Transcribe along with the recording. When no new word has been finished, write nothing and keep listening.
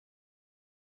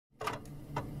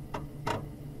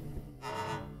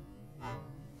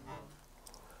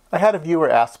I had a viewer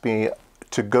ask me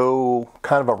to go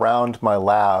kind of around my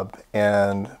lab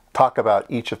and talk about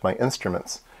each of my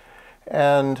instruments.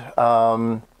 And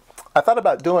I thought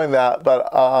about doing that, but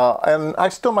and I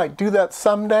still might do that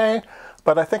someday,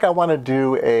 but I think I want to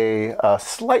do a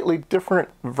slightly different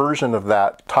version of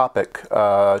that topic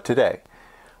today.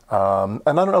 And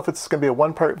I don't know if it's going to be a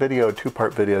one-part video or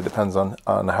two-part video, depends on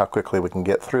how quickly we can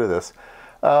get through this.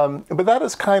 But that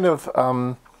is kind of,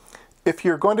 if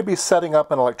you're going to be setting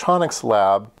up an electronics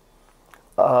lab,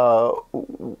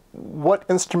 what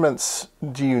instruments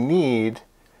do you need?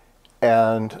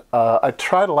 And I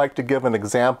try to like to give an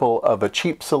example of a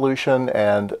cheap solution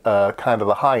and kind of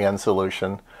the high-end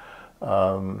solution.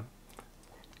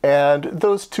 And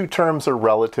those two terms are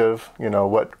relative, you know,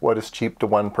 what is cheap to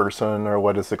one person or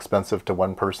what is expensive to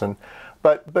one person.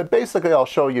 But basically I'll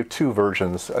show you two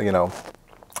versions, you know,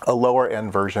 a lower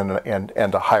end version and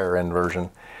a higher end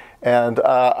version. And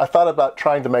I thought about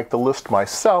trying to make the list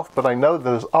myself, but I know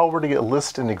there's already a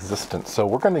list in existence. So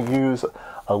we're going to use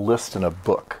a list in a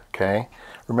book, okay?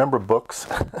 Remember books?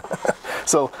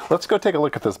 So let's go take a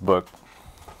look at this book.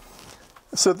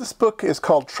 So this book is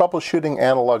called Troubleshooting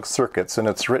Analog Circuits, and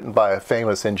it's written by a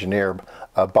famous engineer,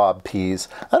 Bob Pease.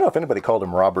 I don't know if anybody called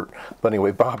him Robert, but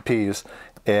anyway, Bob Pease.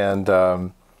 And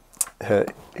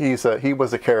he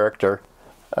was a character.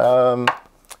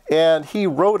 And he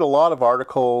wrote a lot of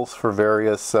articles for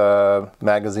various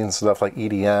magazines and stuff like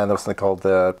EDN. There was something called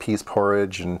Peas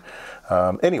Porridge. And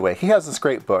anyway, he has this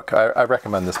great book. I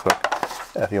recommend this book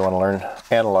if you want to learn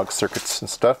analog circuits and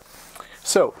stuff.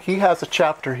 So he has a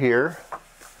chapter here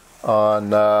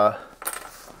on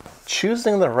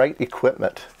choosing the right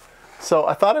equipment. So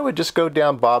I thought I would just go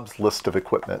down Bob's list of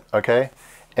equipment, okay?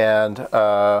 And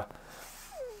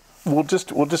we'll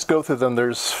just go through them.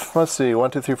 There's, let's see,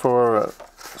 1, 2, 3, 4.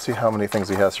 See how many things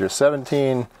he has here.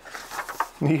 17.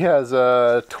 He has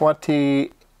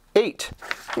 28.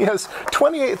 He has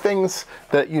 28 things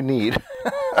that you need.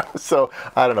 So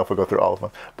I don't know if we'll go through all of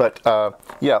them, but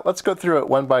yeah, let's go through it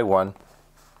one by one.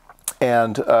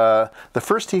 And the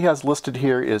first he has listed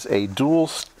here is a dual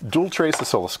trace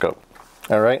oscilloscope.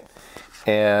 All right,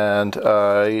 and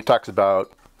he talks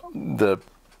about the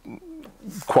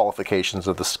qualifications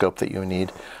of the scope that you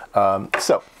need.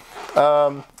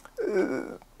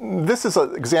 This is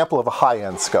an example of a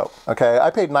high-end scope. Okay,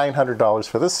 I paid $900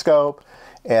 for this scope,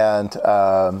 and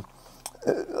a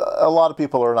lot of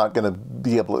people are not going to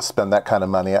be able to spend that kind of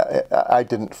money. I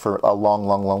didn't for a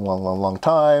long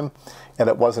time, and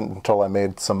it wasn't until I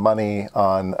made some money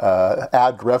on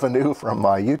ad revenue from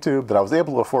my YouTube that I was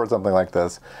able to afford something like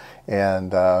this.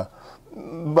 And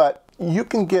but you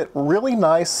can get really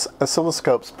nice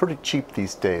oscilloscopes pretty cheap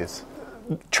these days.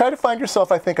 Try to find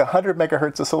yourself, I think, a 100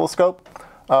 megahertz oscilloscope.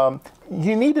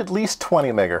 You need at least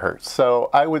 20 megahertz. So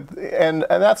I would, and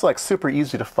that's like super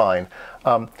easy to find.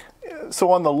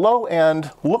 So on the low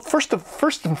end, look first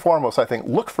and foremost, I think,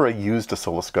 look for a used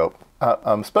oscilloscope.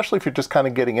 Especially if you're just kind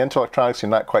of getting into electronics, you're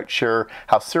not quite sure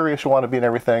how serious you want to be and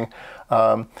everything.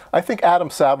 I think Adam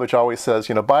Savage always says,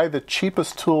 you know, buy the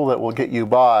cheapest tool that will get you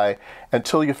by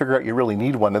until you figure out you really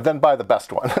need one, and then buy the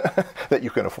best one that you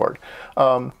can afford.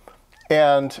 So,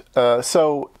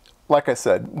 like I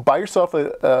said, buy yourself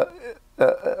a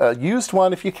used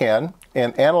one if you can,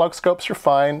 and analog scopes are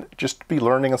fine, just be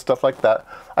learning and stuff like that.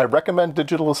 I recommend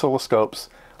digital oscilloscopes.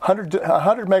 100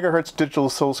 megahertz digital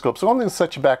oscilloscopes, only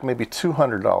set you back maybe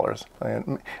 $200.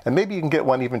 And maybe you can get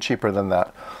one even cheaper than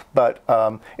that. But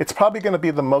it's probably going to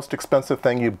be the most expensive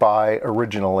thing you buy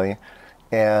originally.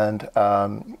 And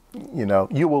you know,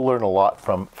 you will learn a lot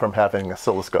from having an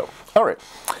oscilloscope. All right,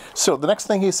 so the next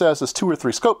thing he says is 2 or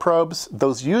 3 scope probes.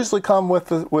 Those usually come with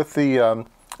the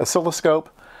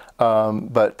oscilloscope,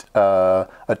 but a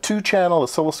 2-channel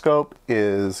oscilloscope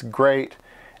is great,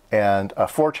 and a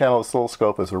 4-channel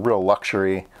oscilloscope is a real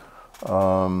luxury.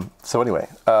 So anyway,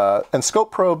 and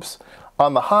scope probes,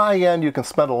 on the high end, you can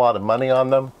spend a lot of money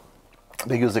on them.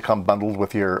 They usually come bundled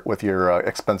with your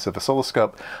expensive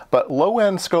oscilloscope. But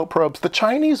low-end scope probes, the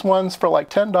Chinese ones for like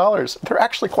 $10, they're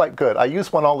actually quite good. I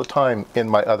use one all the time in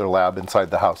my other lab inside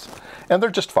the house, and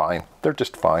they're just fine. They're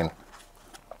just fine.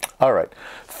 All right,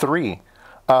 3,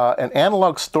 an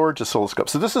analog storage oscilloscope.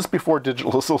 So this is before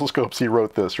digital oscilloscopes. He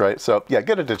wrote this, right? So yeah,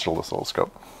 get a digital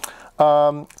oscilloscope.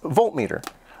 Voltmeter.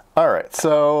 All right,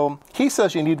 so he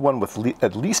says you need one with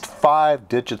at least 5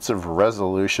 digits of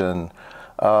resolution.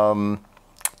 So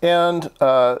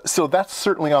that's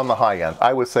certainly on the high end.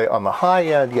 I would say on the high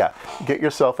end, yeah, get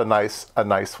yourself a nice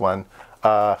one.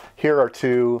 Here are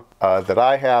 2 that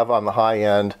I have on the high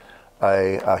end.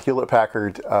 A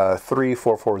Hewlett-Packard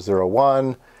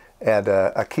 34401 and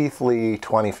a Keithley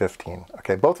 2015.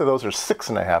 Okay, both of those are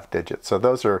 6.5 digits, so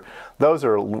those are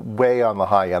way on the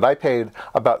high end. I paid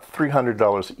about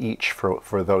 $300 each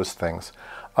for those things,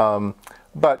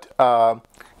 but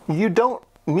you don't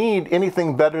need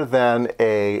anything better than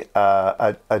a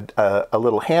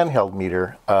little handheld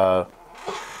meter,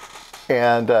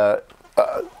 and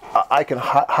I can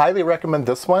highly recommend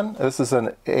this one. This is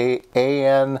an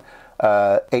AN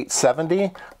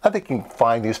 870. I think you can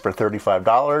find these for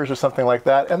 $35 or something like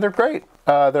that, and they're great.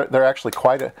 They're actually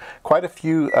quite a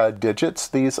few digits.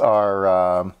 These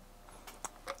are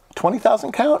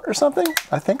 20,000 count or something.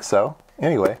 I think so.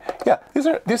 Anyway, yeah,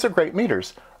 these are great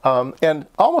meters, and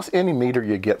almost any meter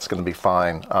you get is going to be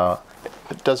fine.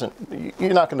 It doesn't.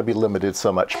 You're not going to be limited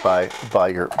so much by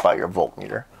your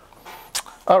voltmeter.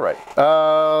 All right.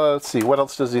 Let's see. What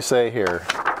else does he say here?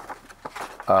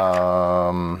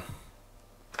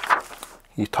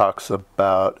 He talks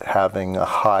about having a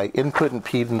high input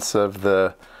impedance of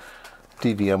the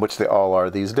DVM, which they all are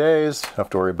these days. Don't have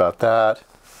to worry about that.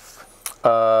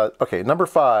 Okay, number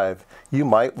 5. You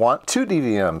might want 2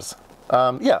 DVMs.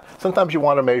 Yeah, sometimes you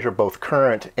want to measure both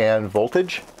current and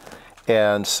voltage.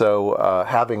 And so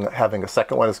having a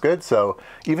second one is good. So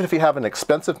even if you have an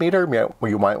expensive meter,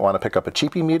 you might want to pick up a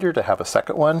cheapy meter to have a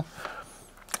second one.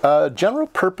 General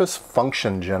purpose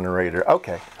function generator.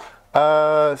 Okay.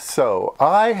 So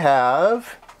I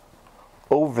have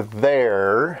over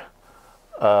there,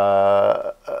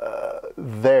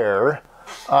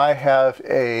 I have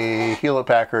a Hewlett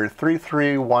Packard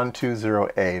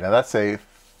 331208. Now that's a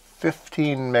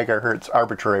 15 megahertz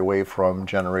arbitrary waveform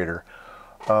generator.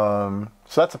 So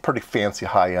that's a pretty fancy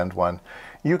high-end one.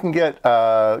 You can get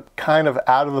kind of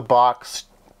out-of-the-box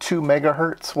 2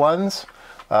 megahertz ones.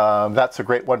 That's a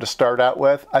great one to start out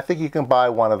with. I think you can buy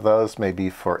one of those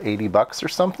maybe for $80 or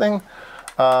something,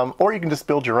 or you can just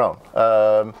build your own.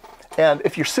 And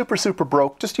if you're super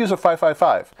broke, just use a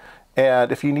 555.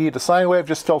 And if you need a sine wave,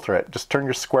 just filter it. Just turn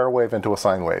your square wave into a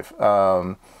sine wave.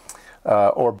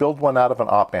 Or build one out of an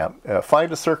op amp.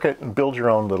 Find a circuit and build your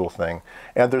own little thing.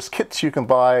 And there's kits you can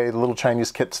buy, little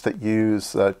Chinese kits that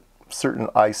use certain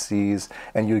ICs,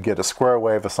 and you get a square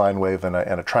wave, a sine wave, and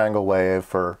a triangle wave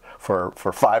for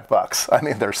 $5. I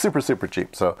mean, they're super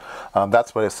cheap. So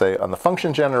that's what I say on the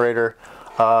function generator.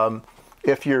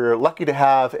 If you're lucky to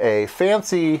have a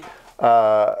fancy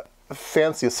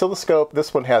oscilloscope,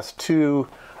 this one has 2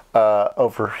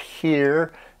 over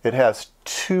here. It has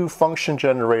 2 function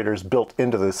generators built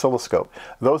into the oscilloscope.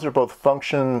 Those are both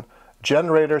function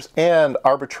generators and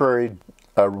arbitrary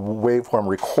waveform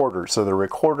recorders. So they're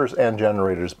recorders and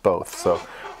generators both. So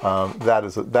that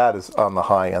is on the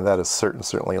high end. That is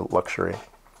certainly a luxury.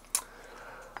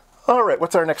 All right,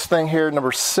 what's our next thing here?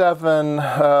 Number 7,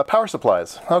 power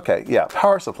supplies. Okay, yeah,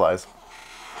 power supplies.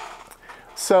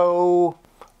 So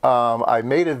I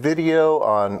made a video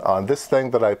on this thing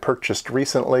that I purchased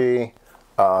recently.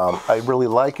 I really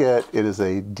like it. It is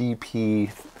a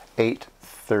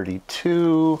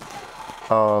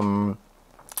DP832.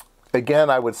 Again,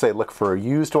 I would say look for a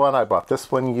used one. I bought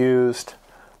this one used.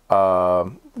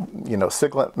 You know,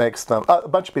 Siglent makes them. A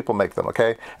bunch of people make them,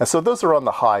 okay? And so those are on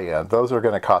the high end. Those are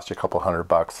going to cost you a couple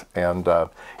 $100. And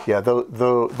yeah,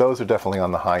 those are definitely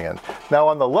on the high end. Now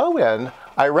on the low end,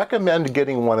 I recommend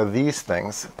getting one of these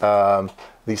things.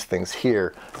 These things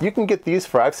here. You can get these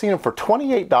for, I've seen them for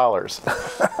 $28.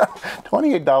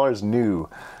 $28 new.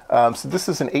 So this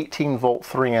is an 18 volt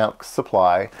 3 amp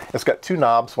supply. It's got 2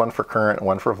 knobs, one for current and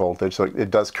one for voltage. So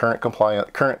it does current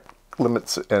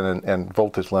limits and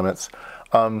voltage limits.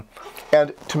 And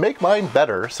to make mine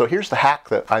better, so here's the hack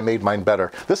that I made mine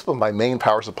better. This was my main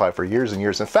power supply for years and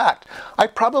years. In fact, I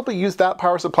probably use that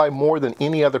power supply more than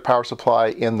any other power supply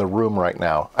in the room right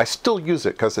now. I still use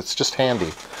it because it's just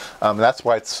handy. That's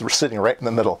why it's sitting right in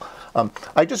the middle. I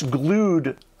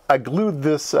glued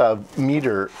this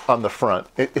meter on the front.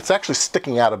 It's actually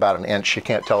sticking out about an inch. You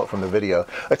can't tell it from the video.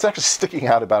 It's actually sticking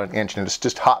out about an inch, and it's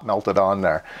just hot melted on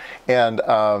there. And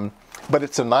but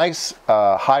it's a nice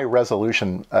high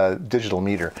resolution digital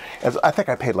meter. And I think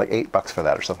I paid like $8 for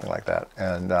that or something like that.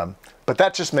 And but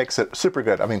that just makes it super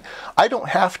good. I mean, I don't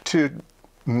have to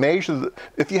measure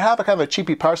if you have a kind of a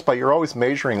cheapy power supply, you're always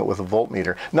measuring it with a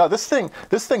voltmeter. No, this thing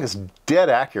is dead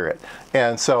accurate,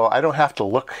 and so I don't have to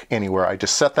look anywhere. I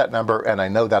just set that number and I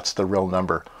know that's the real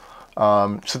number.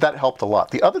 So that helped a lot.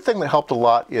 The other thing that helped a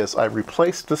lot is I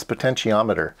replaced this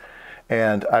potentiometer,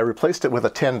 and I replaced it with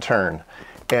a 10 turn.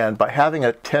 And by having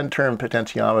a 10 turn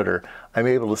potentiometer, I'm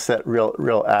able to set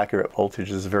real accurate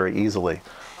voltages very easily.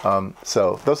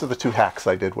 So those are the 2 hacks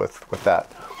I did with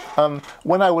that.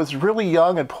 When I was really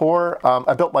young and poor,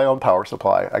 I built my own power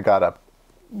supply. I got a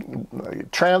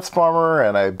transformer,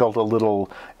 and I built a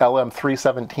little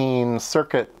LM317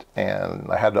 circuit, and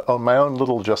I had my own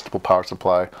little adjustable power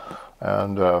supply.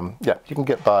 And yeah, you can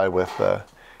get by with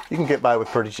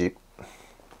pretty cheap.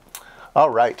 All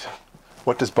right,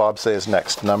 what does Bob say is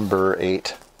next? Number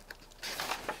 8.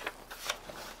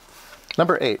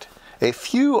 Number 8, a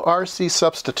few RC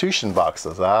substitution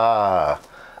boxes. Ah,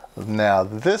 now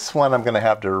this one I'm going to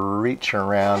have to reach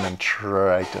around and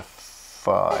try to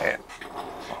find.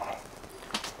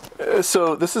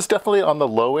 So this is definitely on the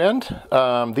low end.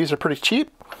 These are pretty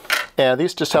cheap, and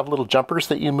these just have little jumpers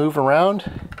that you move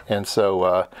around. And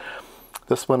so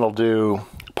this one will do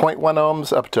 0.1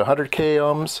 ohms up to 100k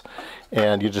ohms,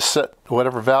 and you just set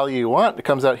whatever value you want. It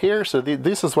comes out here. So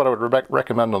this is what I would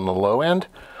recommend on the low end.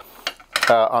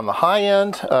 On the high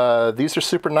end, these are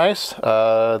super nice.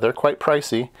 They're quite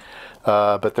pricey,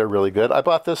 but they're really good. I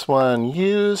bought this one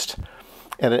used,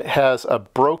 and it has a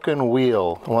broken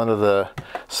wheel. One of the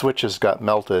switches got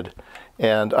melted,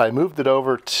 and I moved it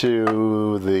over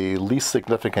to the least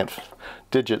significant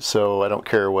digit, so I don't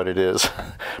care what it is.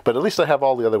 But at least I have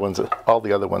all the other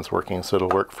ones working, so it'll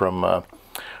work from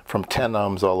 10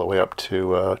 ohms all the way up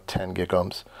to 10 gig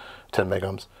ohms, 10 meg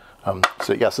ohms.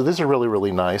 So yeah, so these are really,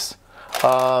 really nice.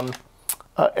 And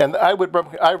I would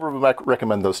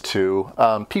recommend those two.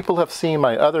 People have seen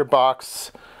my other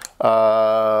box.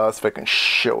 Let's see if I can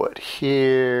show it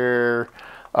here.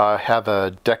 I have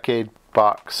a Decade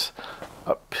box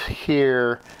up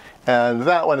here, and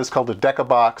that one is called a Deca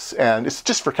box, and it's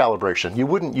just for calibration. You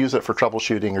wouldn't use it for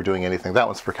troubleshooting or doing anything. That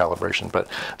one's for calibration, but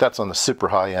that's on the super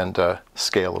high-end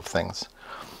scale of things.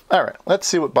 All right, let's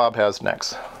see what Bob has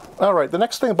next. All right, the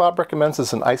next thing Bob recommends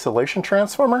is an isolation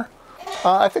transformer.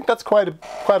 I think that's quite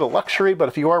a luxury, but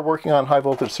if you are working on high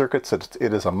voltage circuits, it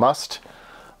is a must.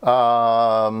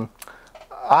 I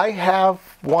have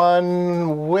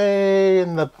one way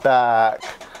in the back.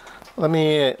 Let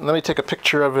me take a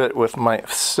picture of it with my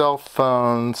cell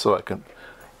phone so I can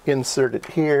insert it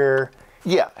here.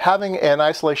 Yeah, having an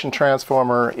isolation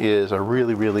transformer is a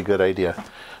really, really good idea,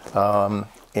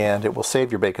 and it will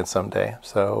save your bacon someday.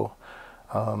 So,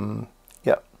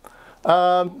 yeah,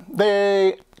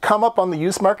 they come up on the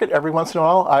used market every once in a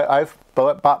while. I've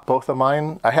bought both of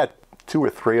mine. I had 2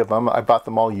 or 3 of them. I bought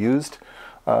them all used.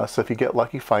 So if you get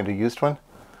lucky, find a used one.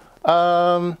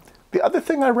 The other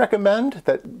thing I recommend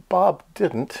that Bob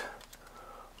didn't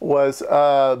was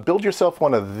build yourself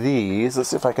one of these. Let's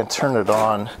see if I can turn it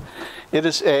on. It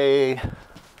is a,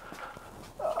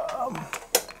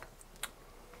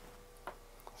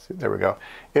 see, there we go.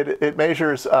 It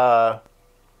measures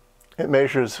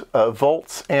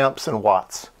volts, amps, and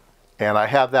watts. And I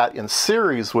have that in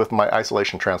series with my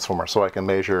isolation transformer, so I can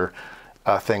measure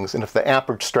things. And if the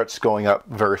amperage starts going up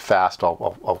very fast,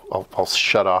 I'll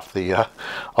shut off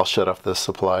the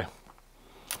supply.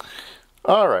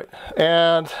 All right,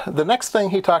 and the next thing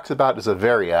he talks about is a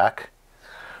variac.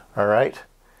 All right,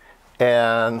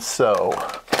 and so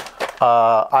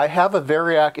I have a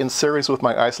variac in series with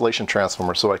my isolation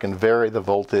transformer, so I can vary the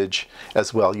voltage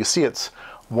as well. You see it's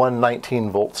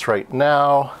 119 volts right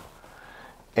now,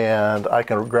 and I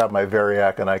can grab my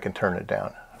variac and I can turn it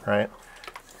down, right?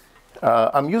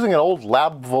 I'm using an old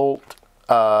lab volt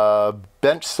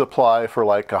bench supply for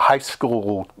like a high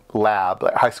school lab,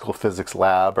 like high school physics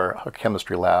lab or a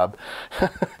chemistry lab.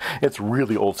 It's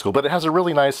really old school, but it has a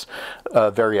really nice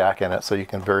variac in it, so you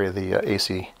can vary the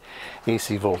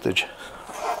AC voltage.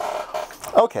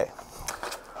 Okay,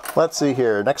 let's see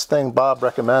here. Next thing Bob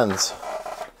recommends.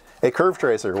 A curve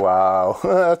tracer. Wow,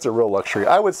 that's a real luxury.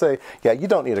 I would say, yeah, you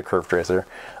don't need a curve tracer.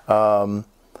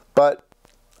 But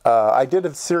I did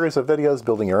a series of videos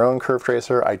building your own curve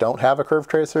tracer. I don't have a curve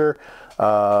tracer.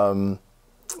 You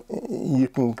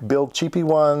can build cheapy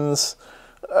ones.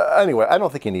 Anyway, I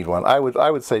don't think you need one. I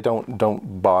would say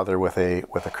don't bother with a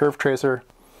curve tracer.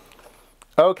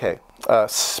 Okay,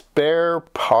 spare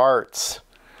parts.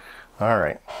 All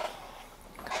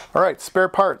right, spare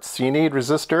parts. You need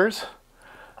resistors.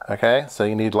 Okay, so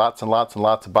you need lots and lots and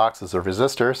lots of boxes of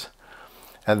resistors.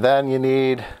 And then you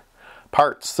need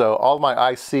parts. So all my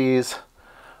ICs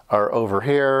are over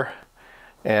here,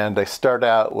 and they start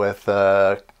out with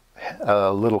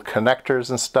little connectors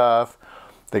and stuff.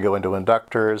 They go into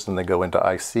inductors, and they go into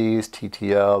ICs,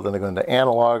 TTL, then they go into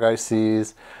analog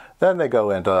ICs, then they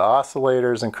go into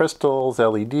oscillators and crystals,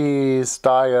 LEDs,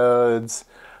 diodes,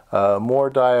 more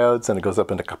diodes, and it goes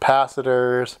up into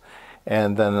capacitors.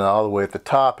 And then all the way at the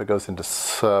top, it goes into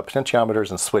potentiometers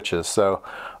and switches. So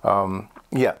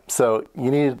yeah, so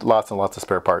you need lots and lots of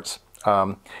spare parts.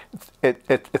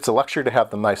 It's a luxury to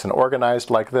have them nice and organized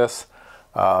like this,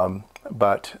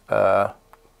 but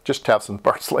just have some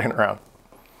parts laying around.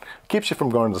 Keeps you from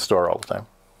going to the store all the time.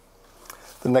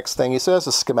 The next thing he says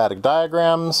is schematic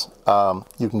diagrams.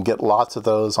 You can get lots of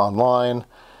those online,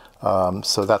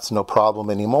 so that's no problem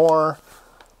anymore.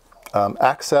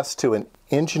 Access to an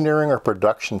engineering or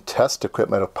production test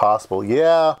equipment if possible.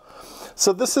 Yeah,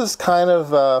 so this is kind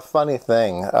of a funny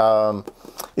thing.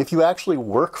 If you actually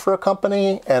work for a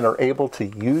company and are able to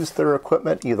use their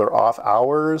equipment either off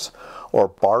hours or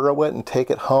borrow it and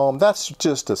take it home, that's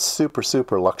just a super,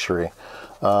 super luxury.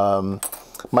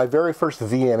 My very first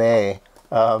VNA,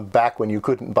 back when you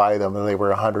couldn't buy them, and they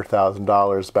were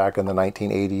 $100,000 back in the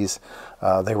 1980s.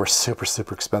 They were super,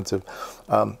 super expensive.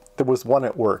 There was one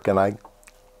at work, and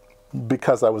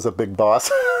because I was a big boss,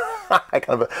 I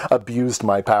kind of abused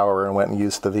my power and went and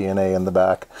used the VNA in the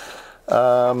back.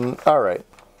 All right.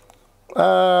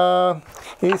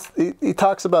 He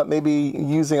talks about maybe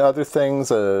using other things,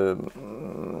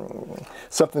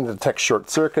 something to detect short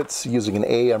circuits, using an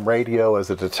AM radio as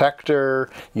a detector,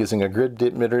 using a grid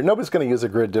dip meter. Nobody's going to use a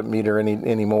grid dip meter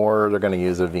anymore. They're going to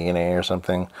use a VNA or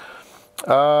something.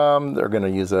 They're going to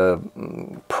use a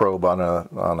probe on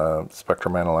a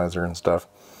spectrum analyzer and stuff.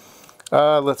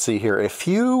 Let's see here. A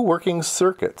few working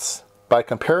circuits. By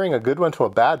comparing a good one to a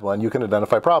bad one, you can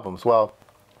identify problems. Well,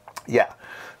 yeah.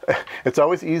 It's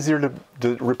always easier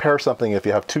to repair something if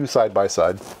you have two side by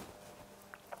side.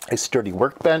 A sturdy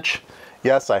workbench.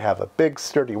 Yes, I have a big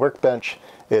sturdy workbench.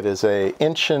 It is a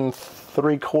 1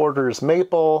 3/4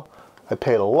 maple. I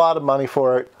paid a lot of money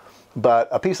for it, but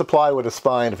a piece of plywood is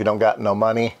fine if you don't got no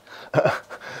money,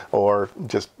 or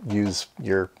just use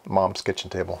your mom's kitchen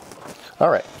table. All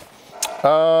right.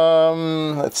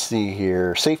 Let's see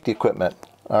here. Safety equipment.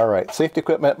 All right, safety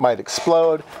equipment might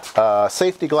explode.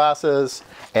 Safety glasses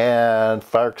and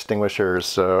fire extinguishers.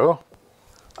 So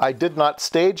I did not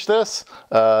stage this.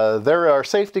 There are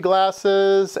safety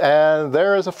glasses and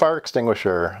there is a fire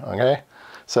extinguisher, okay?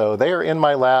 So they are in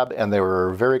my lab and they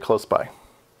were very close by.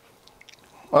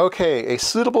 Okay, a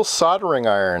suitable soldering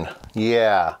iron.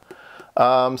 Yeah.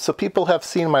 So people have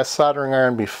seen my soldering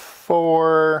iron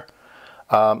before.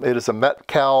 It is a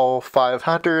Metcal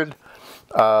 500.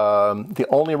 The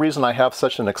only reason I have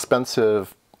such an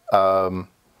expensive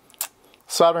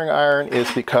soldering iron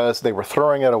is because they were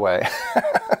throwing it away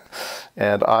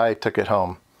and I took it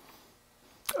home.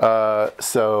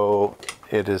 So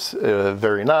it is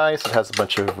very nice. It has a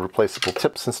bunch of replaceable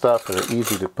tips and stuff that are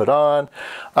easy to put on.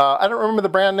 I don't remember the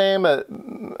brand name.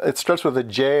 It starts with a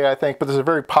J, I think, but there's a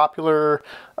very popular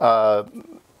kind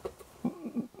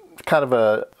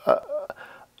of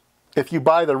if you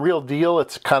buy the real deal,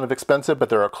 it's kind of expensive, but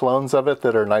there are clones of it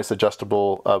that are nice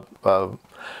adjustable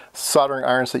soldering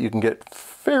irons that you can get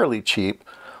fairly cheap.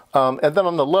 And then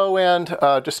on the low end,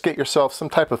 just get yourself some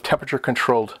type of temperature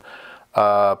controlled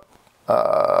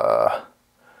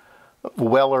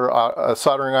Weller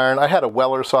soldering iron. I had a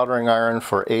Weller soldering iron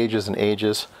for ages and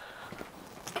ages.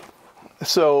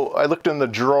 So I looked in the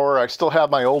drawer. I still have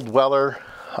my old Weller.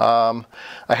 I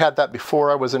had that before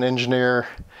I was an engineer.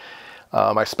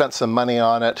 I spent some money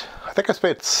on it. I think I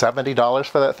paid $70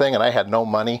 for that thing and I had no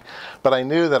money, but I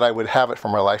knew that I would have it for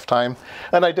my lifetime.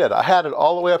 And I did. I had it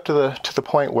all the way up to the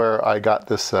point where I got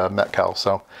this Metcal.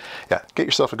 So yeah, get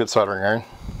yourself a good soldering iron.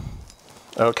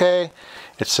 Okay,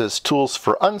 it says tools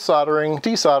for unsoldering,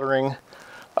 desoldering,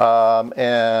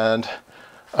 and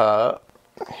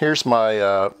here's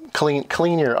my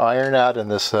clean your iron out in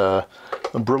this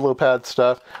Brillo pad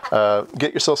stuff.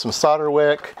 Get yourself some solder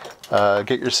wick.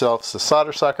 Get yourself a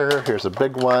solder sucker. Here's a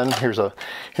big one. Here's a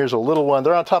little one.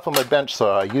 They're on top of my bench,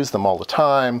 so I use them all the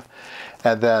time.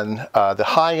 And then the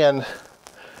high end,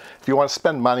 if you want to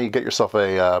spend money, get yourself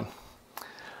a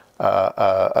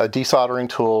desoldering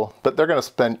tool. But they're going to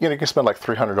spend, you can spend like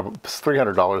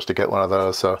 $300 to get one of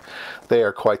those. So they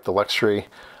are quite the luxury.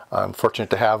 I'm fortunate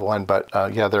to have one, but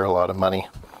yeah, they're a lot of money.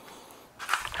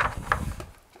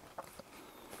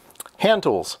 Hand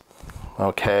tools.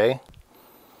 Okay.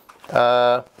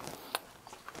 I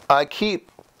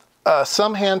keep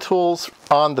some hand tools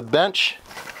on the bench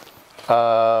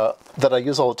that I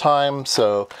use all the time.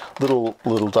 So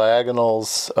little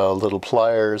diagonals, little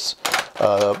pliers,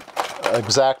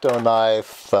 X-Acto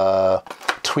knife,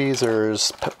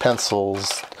 tweezers,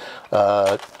 pencils,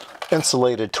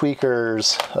 insulated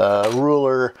tweakers,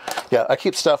 ruler. Yeah, I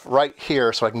keep stuff right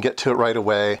here so I can get to it right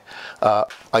away.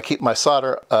 I keep my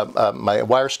my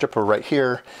wire stripper right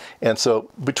here. And so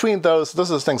between those are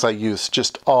the things I use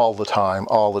just all the time,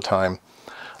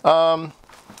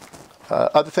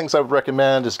 Other things I would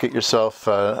recommend is get yourself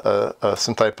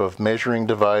some type of measuring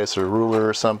device or ruler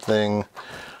or something.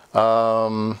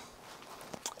 And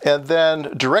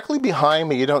then directly behind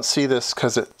me, you don't see this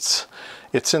because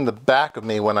It's in the back of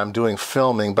me when I'm doing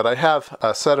filming, but I have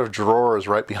a set of drawers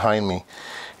right behind me.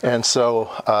 And so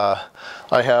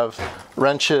I have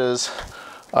wrenches,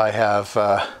 I have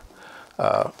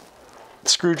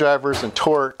screwdrivers and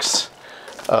Torx,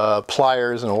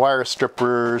 pliers and wire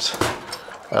strippers,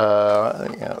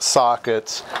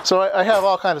 sockets. So I have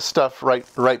all kinds of stuff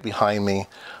right behind me.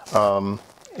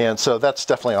 And so that's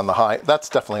definitely on the high. That's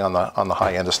definitely on the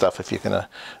high end of stuff. If you're gonna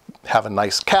have a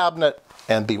nice cabinet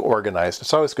and be organized,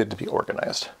 it's always good to be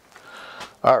organized.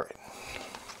 All right.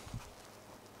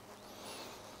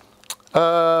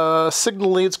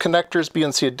 Signal leads, connectors,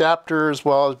 BNC adapters,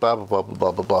 well, blah blah blah blah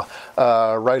blah blah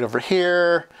blah. Right over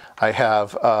here, I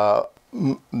have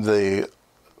the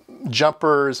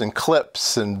jumpers and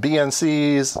clips and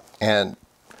BNCs and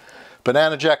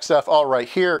banana jack stuff all right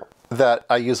here that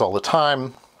I use all the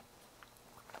time.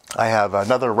 I have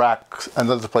another rack,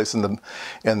 another place in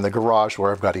the garage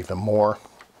where I've got even more.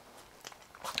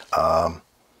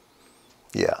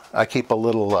 Yeah, I keep a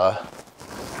little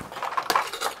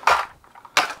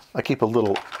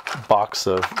box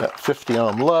of 50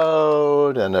 ohm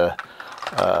load and a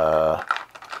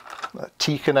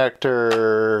T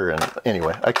connector, and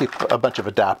anyway, I keep a bunch of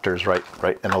adapters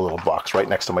right in a little box right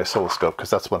next to my oscilloscope because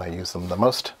that's when I use them the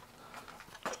most.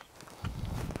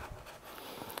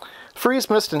 Freeze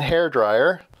mist and hair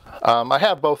dryer. I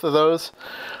have both of those.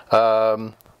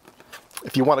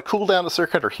 If you want to cool down a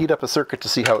circuit or heat up a circuit to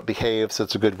see how it behaves,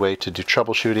 it's a good way to do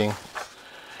troubleshooting.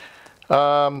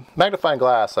 Magnifying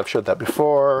glass, I've showed that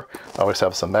before. I always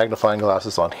have some magnifying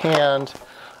glasses on hand.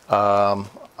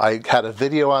 I had a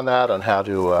video on that, on how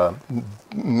to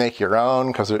make your own,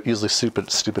 because they're usually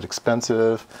stupid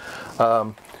expensive.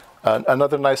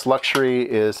 Another nice luxury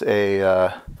is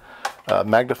a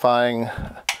magnifying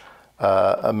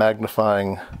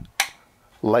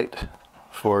light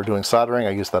for doing soldering.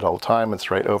 I use that all the time. It's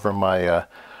right over my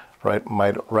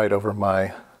right over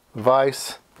my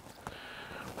vise.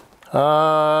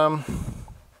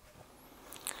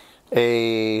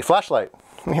 A flashlight.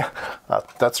 Yeah,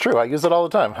 that's true. I use it all the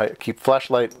time. I keep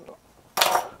flashlight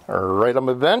right on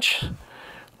my bench.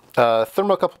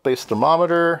 Thermocouple based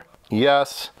thermometer.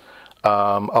 Yes.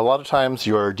 A lot of times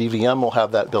your DVM will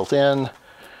have that built in.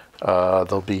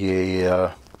 There'll be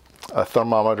a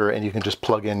thermometer, and you can just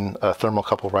plug in a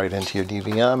thermocouple right into your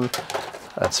DVM.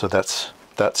 And so that's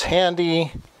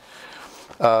handy.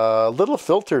 Little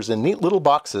filters in neat little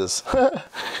boxes.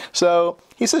 So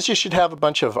he says you should have a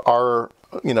bunch of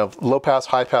low pass,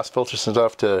 high pass filters and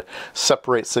stuff to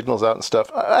separate signals out and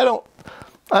stuff. I don't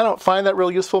find that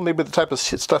real useful. Maybe the type of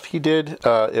stuff he did,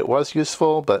 it was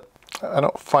useful, but I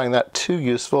don't find that too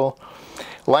useful.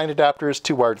 Line adapters,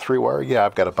 2-wire, 3-wire. Yeah,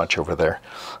 I've got a bunch over there.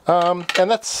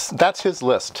 And that's his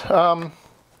list.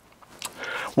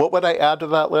 What would I add to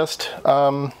that list?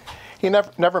 He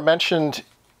never mentioned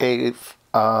a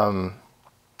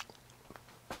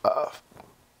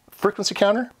frequency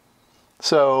counter.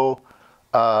 So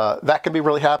that can be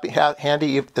really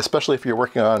handy, especially if you're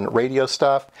working on radio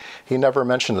stuff. He never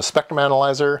mentioned a spectrum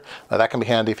analyzer. That can be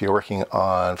handy if you're working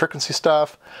on frequency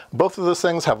stuff. Both of those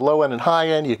things have low end and high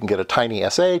end. You can get a tiny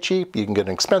SA cheap. You can get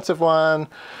an expensive one.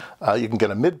 You can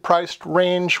get a mid-priced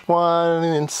range one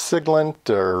in Siglent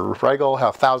or Rigel.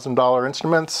 Have $1,000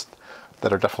 instruments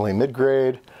that are definitely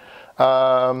mid-grade.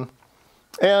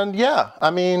 And yeah, I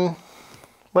mean,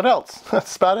 what else?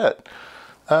 That's about it.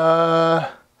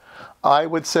 I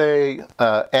would say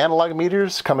analog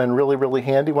meters come in really, really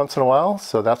handy once in a while,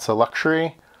 so that's a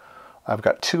luxury. I've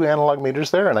got 2 analog meters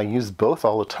there, and I use both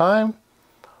all the time.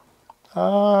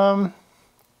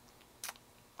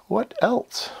 What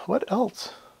else? What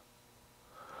else?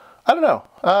 I don't know.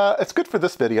 It's good for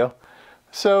this video.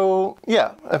 So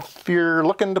yeah, if you're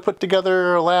looking to put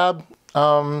together a lab,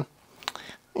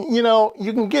 you know,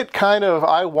 you can get kind of,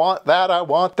 I want that,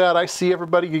 I see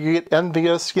everybody, you get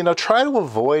envious, you know, try to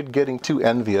avoid getting too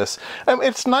envious. I mean,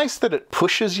 it's nice that it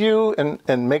pushes you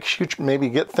and makes you maybe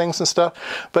get things and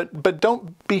stuff, but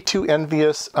don't be too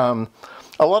envious.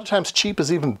 A lot of times cheap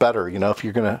is even better, you know, if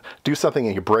you're gonna do something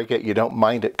and you break it, you don't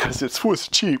mind it because it was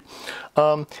cheap.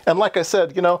 And like I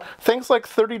said, you know, things like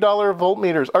 $30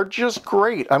 voltmeters are just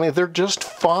great. I mean, they're just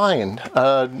fine.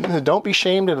 Don't be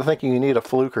shamed into thinking you need a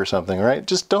fluke or something, right?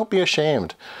 Just don't be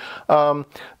ashamed.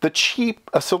 The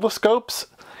cheap oscilloscopes,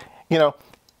 you know,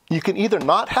 you can either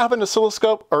not have an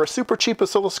oscilloscope or a super cheap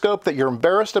oscilloscope that you're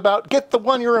embarrassed about. Get the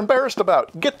one you're embarrassed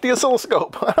about. Get the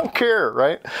oscilloscope. I don't care,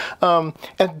 right? And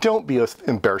don't be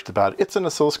embarrassed about it. It's an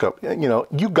oscilloscope. You know,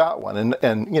 you got one,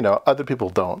 and you know, other people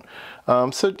don't.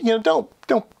 So you know,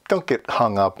 don't get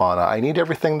hung up on it. I need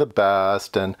everything the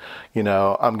best, and you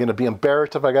know, I'm going to be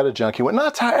embarrassed if I got a junky one. And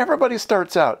that's how everybody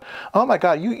starts out. Oh my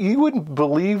God, you wouldn't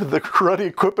believe the cruddy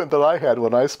equipment that I had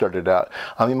when I started out.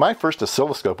 I mean, my first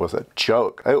oscilloscope was a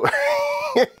joke.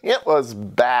 It was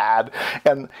bad,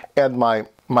 and my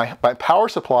power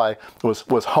supply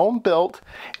was home built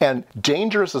and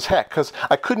dangerous as heck because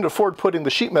I couldn't afford putting the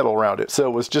sheet metal around it, so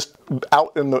it was just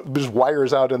out in the just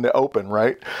wires out in the open,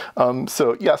 right?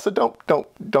 So yeah, so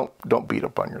don't beat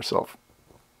up on yourself.